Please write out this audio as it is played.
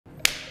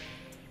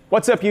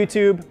What's up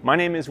YouTube? My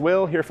name is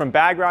Will here from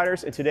Bag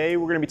Riders, and today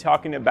we're going to be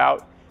talking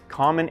about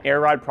common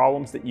air ride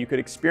problems that you could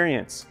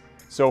experience.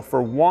 So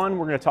for one,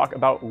 we're going to talk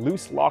about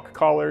loose lock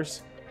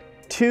collars.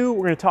 Two,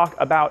 we're going to talk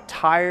about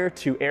tire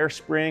to air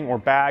spring or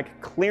bag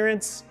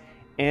clearance.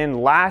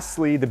 And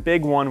lastly, the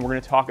big one, we're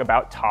going to talk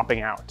about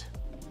topping out.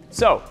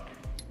 So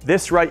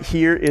this right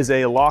here is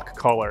a lock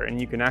collar, and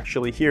you can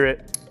actually hear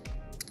it.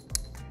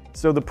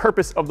 So the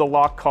purpose of the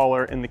lock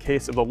collar in the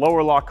case of the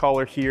lower lock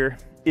collar here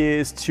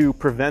is to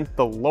prevent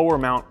the lower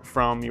mount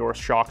from your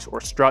shocks or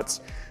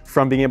struts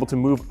from being able to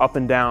move up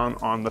and down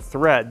on the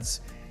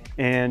threads.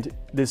 And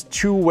there's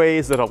two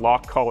ways that a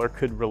lock collar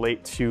could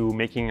relate to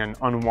making an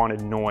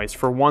unwanted noise.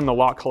 For one, the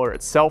lock collar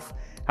itself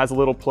has a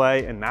little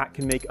play and that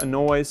can make a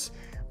noise,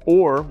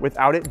 or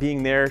without it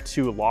being there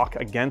to lock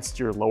against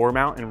your lower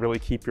mount and really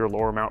keep your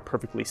lower mount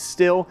perfectly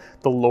still,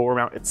 the lower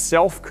mount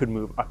itself could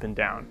move up and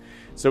down.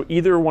 So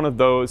either one of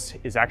those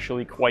is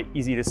actually quite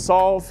easy to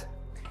solve.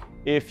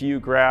 If you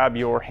grab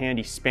your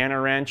handy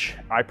spanner wrench,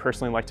 I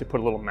personally like to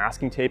put a little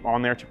masking tape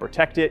on there to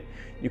protect it.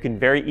 You can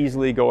very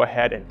easily go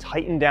ahead and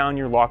tighten down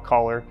your lock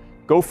collar,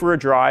 go for a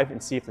drive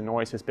and see if the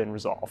noise has been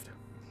resolved.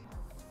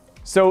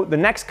 So the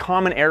next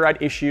common air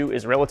ride issue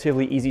is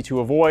relatively easy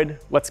to avoid.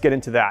 Let's get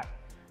into that.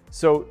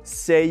 So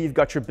say you've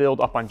got your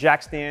build up on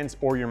jack stands,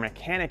 or your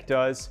mechanic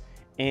does,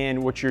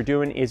 and what you're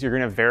doing is you're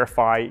going to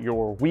verify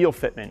your wheel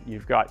fitment.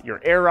 You've got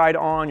your air ride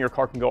on, your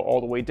car can go all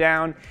the way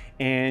down,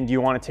 and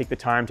you want to take the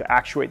time to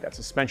actuate that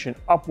suspension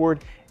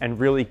upward and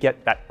really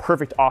get that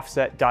perfect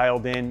offset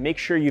dialed in. Make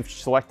sure you've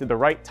selected the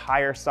right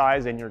tire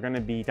size, and you're going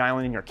to be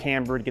dialing in your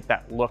camber to get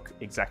that look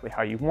exactly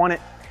how you want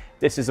it.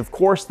 This is of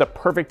course the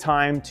perfect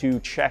time to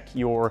check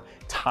your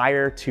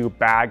tire to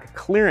bag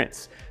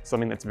clearance,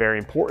 something that's very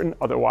important,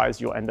 otherwise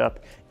you'll end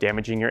up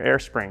damaging your air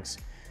springs.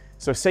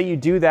 So say you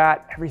do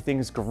that,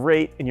 everything's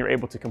great, and you're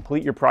able to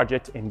complete your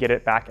project and get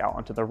it back out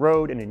onto the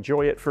road and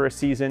enjoy it for a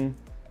season.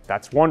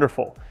 That's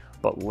wonderful.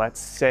 But let's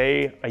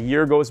say a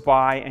year goes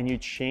by and you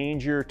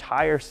change your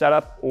tire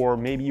setup, or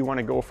maybe you want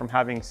to go from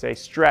having, say,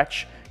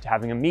 stretch to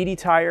having a meaty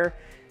tire.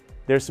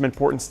 There's some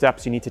important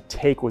steps you need to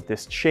take with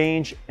this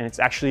change, and it's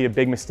actually a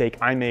big mistake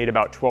I made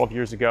about 12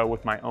 years ago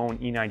with my own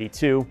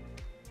E92.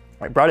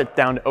 I brought it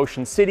down to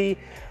Ocean City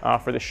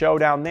for the show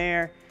down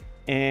there,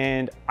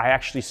 and I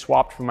actually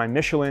swapped from my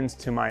Michelins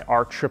to my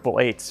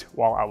R888s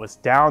while I was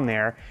down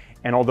there.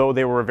 And although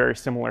they were a very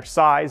similar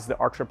size, the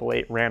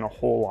R888 ran a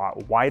whole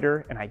lot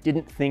wider, and I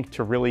didn't think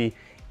to really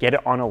get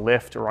it on a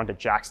lift or onto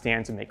jack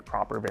stands and make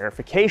proper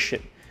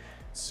verification.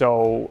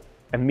 So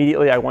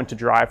immediately I went to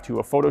drive to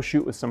a photo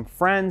shoot with some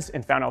friends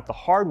and found out the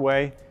hard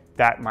way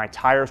that my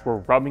tires were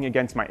rubbing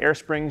against my air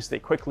springs. They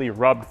quickly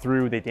rubbed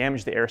through, they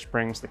damaged the air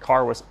springs, the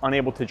car was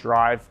unable to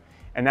drive,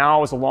 and now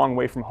I was a long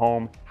way from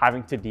home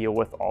having to deal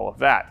with all of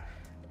that.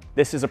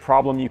 This is a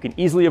problem you can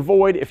easily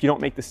avoid if you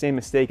don't make the same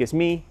mistake as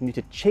me. You need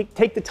to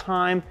take the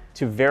time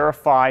to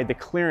verify the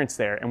clearance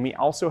there. And we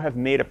also have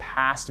made a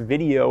past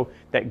video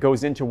that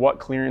goes into what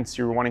clearance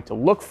you're wanting to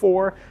look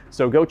for.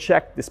 So go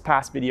check this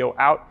past video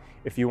out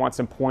if you want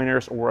some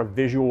pointers or a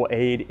visual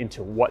aid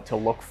into what to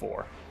look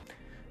for.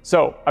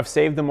 So I've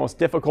saved the most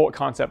difficult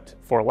concept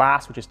for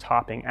last, which is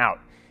topping out.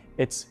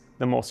 It's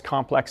the most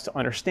complex to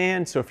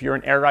understand, so if you're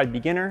an air ride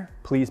beginner,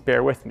 please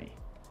bear with me.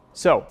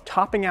 So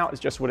topping out is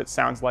just what it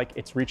sounds like.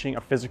 It's reaching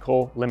a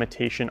physical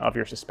limitation of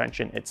your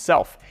suspension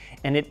itself.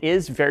 And it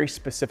is very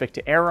specific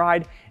to air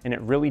ride, and it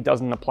really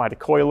doesn't apply to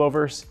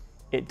coilovers.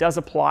 It does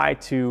apply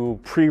to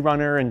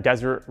pre-runner and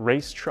desert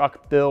race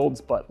truck builds,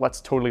 but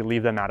let's totally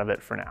leave them out of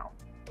it for now.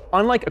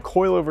 Unlike a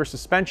coilover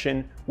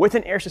suspension, with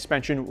an air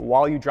suspension,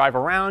 while you drive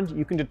around,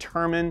 you can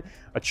determine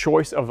a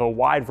choice of a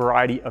wide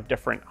variety of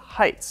different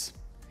heights.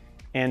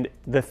 And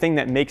the thing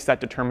that makes that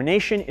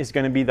determination is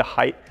going to be the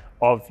height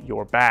of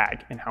your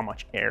bag and how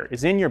much air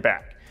is in your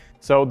bag.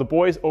 So the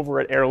boys over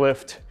at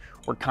Airlift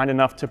were kind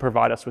enough to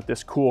provide us with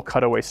this cool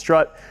cutaway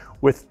strut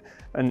with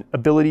an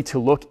ability to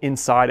look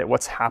inside at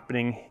what's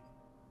happening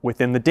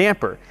within the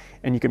damper.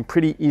 And you can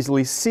pretty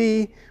easily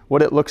see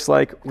what it looks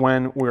like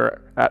when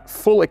we're at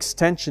full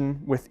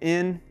extension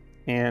within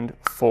and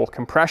full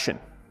compression.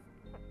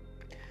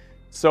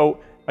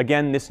 So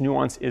again, this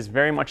nuance is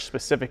very much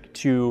specific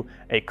to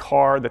a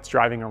car that's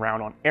driving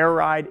around on air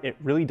ride. It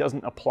really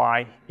doesn't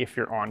apply if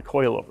you're on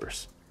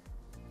coilovers.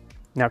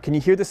 Now, can you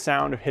hear the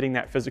sound of hitting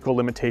that physical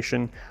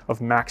limitation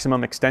of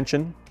maximum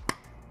extension?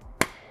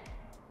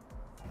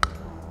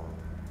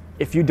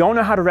 If you don't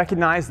know how to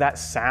recognize that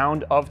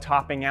sound of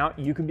topping out,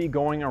 you could be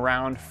going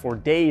around for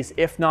days,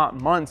 if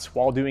not months,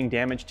 while doing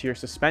damage to your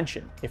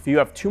suspension. If you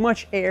have too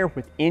much air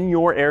within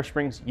your air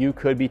springs, you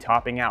could be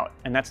topping out.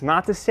 And that's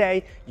not to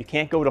say you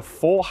can't go to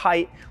full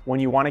height when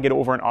you want to get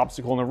over an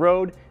obstacle in the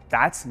road.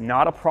 That's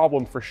not a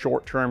problem for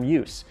short-term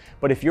use.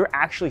 But if you're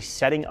actually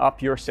setting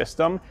up your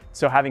system,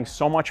 so having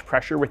so much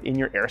pressure within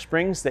your air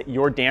springs that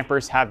your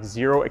dampers have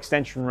zero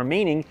extension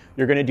remaining,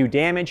 you're gonna do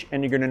damage,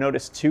 and you're gonna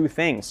notice two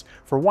things.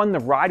 For one,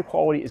 the ride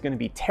quality is gonna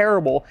be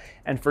terrible,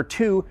 and for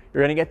two,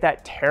 you're gonna get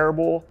that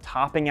terrible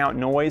topping out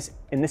noise,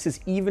 and this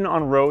is even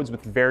on roads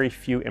with very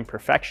few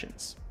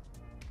imperfections.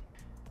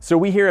 So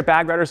we here at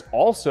Bag Riders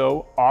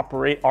also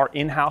operate our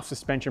in-house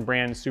suspension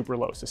brand, Super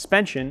Low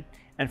Suspension,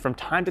 and from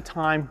time to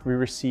time, we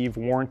receive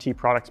warranty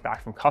products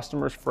back from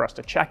customers for us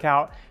to check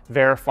out,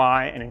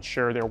 verify, and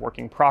ensure they're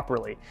working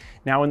properly.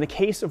 Now, in the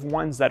case of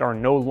ones that are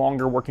no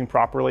longer working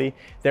properly,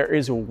 there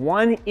is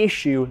one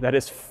issue that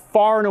is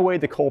far and away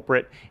the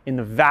culprit in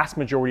the vast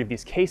majority of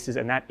these cases,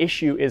 and that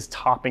issue is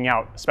topping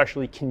out,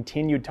 especially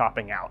continued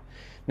topping out.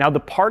 Now,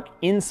 the part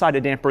inside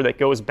a damper that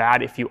goes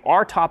bad if you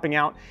are topping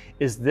out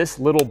is this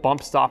little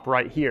bump stop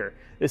right here.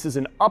 This is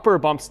an upper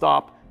bump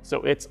stop,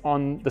 so it's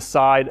on the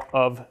side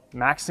of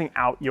maxing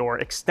out your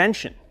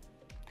extension.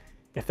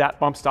 If that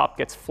bump stop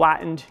gets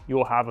flattened, you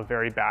will have a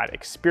very bad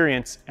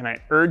experience, and I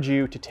urge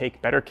you to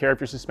take better care of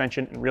your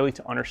suspension and really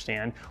to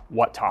understand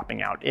what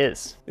topping out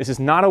is. This is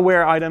not a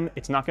wear item.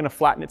 It's not going to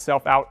flatten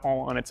itself out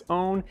all on its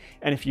own,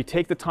 and if you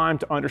take the time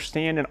to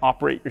understand and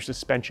operate your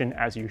suspension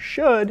as you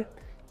should,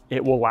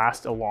 it will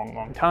last a long,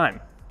 long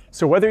time.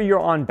 So whether you're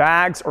on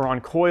bags or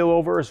on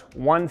coilovers,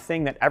 one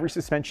thing that every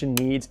suspension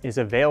needs is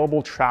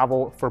available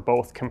travel for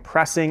both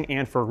compressing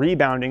and for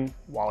rebounding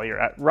while you're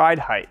at ride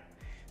height.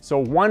 So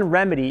one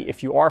remedy,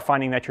 if you are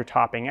finding that you're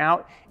topping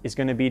out, is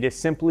going to be to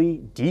simply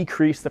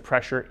decrease the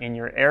pressure in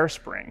your air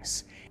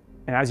springs.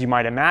 And as you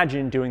might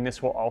imagine, doing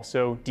this will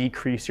also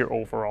decrease your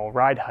overall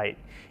ride height.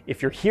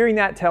 If you're hearing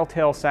that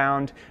telltale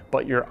sound,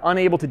 but you're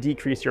unable to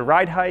decrease your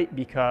ride height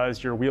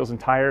because your wheels and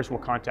tires will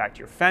contact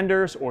your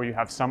fenders, or you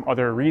have some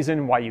other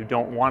reason why you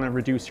don't want to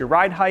reduce your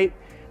ride height,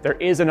 there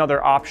is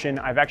another option.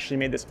 I've actually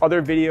made this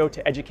other video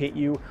to educate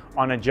you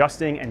on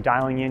adjusting and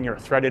dialing in your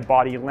threaded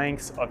body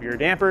lengths of your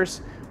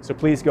dampers. So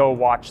please go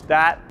watch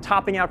that.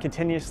 Topping out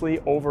continuously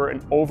over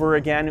and over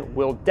again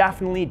will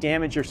definitely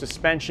damage your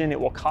suspension. It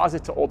will cause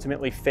it to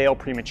ultimately fail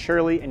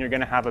prematurely, and you're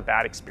going to have a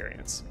bad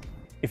experience.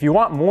 If you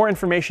want more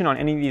information on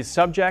any of these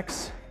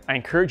subjects, I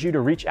encourage you to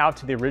reach out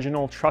to the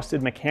original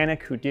trusted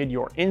mechanic who did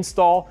your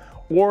install,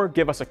 or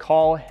give us a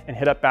call and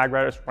hit up Bag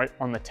Riders right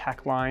on the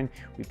tech line.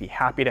 We'd be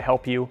happy to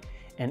help you.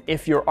 And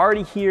if you're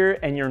already here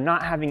and you're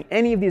not having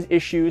any of these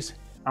issues,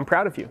 I'm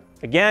proud of you.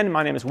 Again,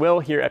 my name is Will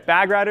here at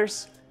Bag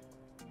Riders.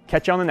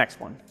 Catch you on the next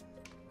one.